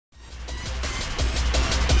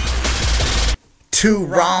Two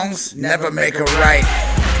wrongs never make a right.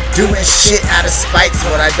 Doing shit out of spite's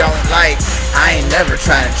what I don't like. I ain't never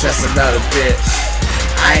trying to trust another bitch.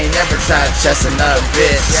 I ain't never trying to trust another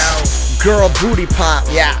bitch. Yo, girl booty pop,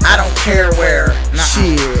 yeah, I don't care where.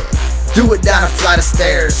 Shit, do it down a flight of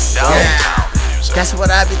stairs. Yeah. That's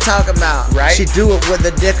what I be talking about, right? She do it with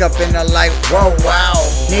a dick up in her like, whoa, wow.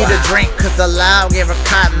 Need a drink cause the loud gave her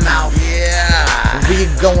cotton mouth. Yeah. We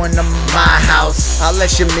going to my house. I'll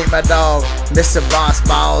let you meet my dog, Mr. Boss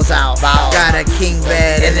Balls Out. Got a king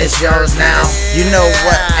bed and it's yours now. You know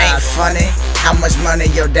what ain't funny? How much money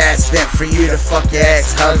your dad spent for you to fuck your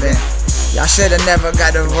ex-husband. Y'all should've never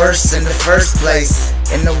got divorced in the first place.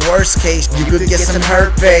 In the worst case, you could get some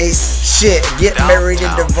herpes. Shit, get married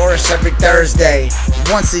and divorced every Thursday.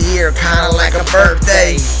 Once a year, kinda like a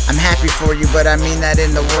birthday. I'm happy for you, but I mean that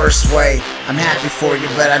in the worst way. I'm happy for you,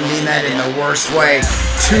 but I mean that in the worst way.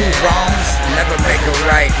 Two wrongs never make a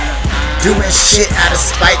right. Doing shit out of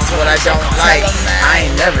spite's what I don't like. I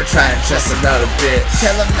ain't never trying to trust another bitch.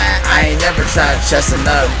 Tell him that I ain't never trying to trust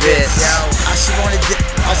another bitch. Yo, all she wanted dick.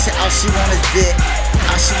 All she want is dick.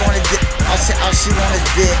 All she wanted dick. All she want is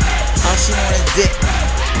dick. All she want is dick.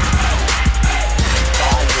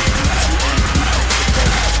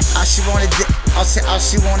 All she wanted dick. All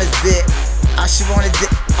she want is dick. All she wanted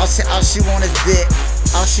dick. All she want is dick.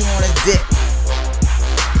 All she want is dick.